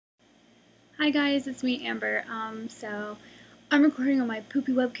Hi guys, it's me Amber. So I'm recording on my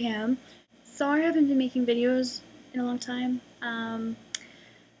poopy webcam. Sorry I haven't been making videos in a long time.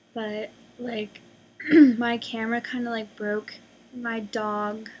 But like my camera kind of like broke. My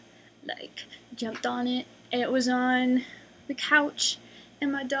dog like jumped on it and it was on the couch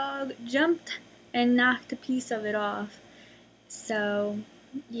and my dog jumped and knocked a piece of it off. So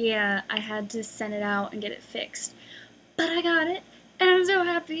yeah, I had to send it out and get it fixed. But I got it and I'm so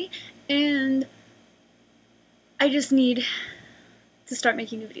happy and I just need to start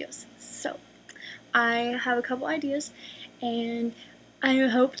making new videos. So I have a couple ideas and I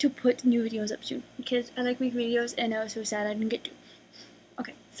hope to put new videos up soon because I like making videos and I was so sad I didn't get to.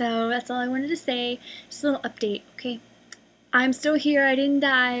 Okay, so that's all I wanted to say. Just a little update, okay? I'm still here, I didn't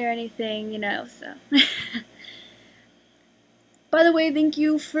die or anything, so. By the way, thank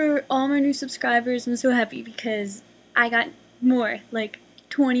you for all my new subscribers. I'm so happy because I got more, like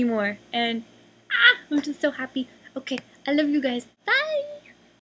 20 more, and I'm just so happy. Okay, I love you guys. Bye!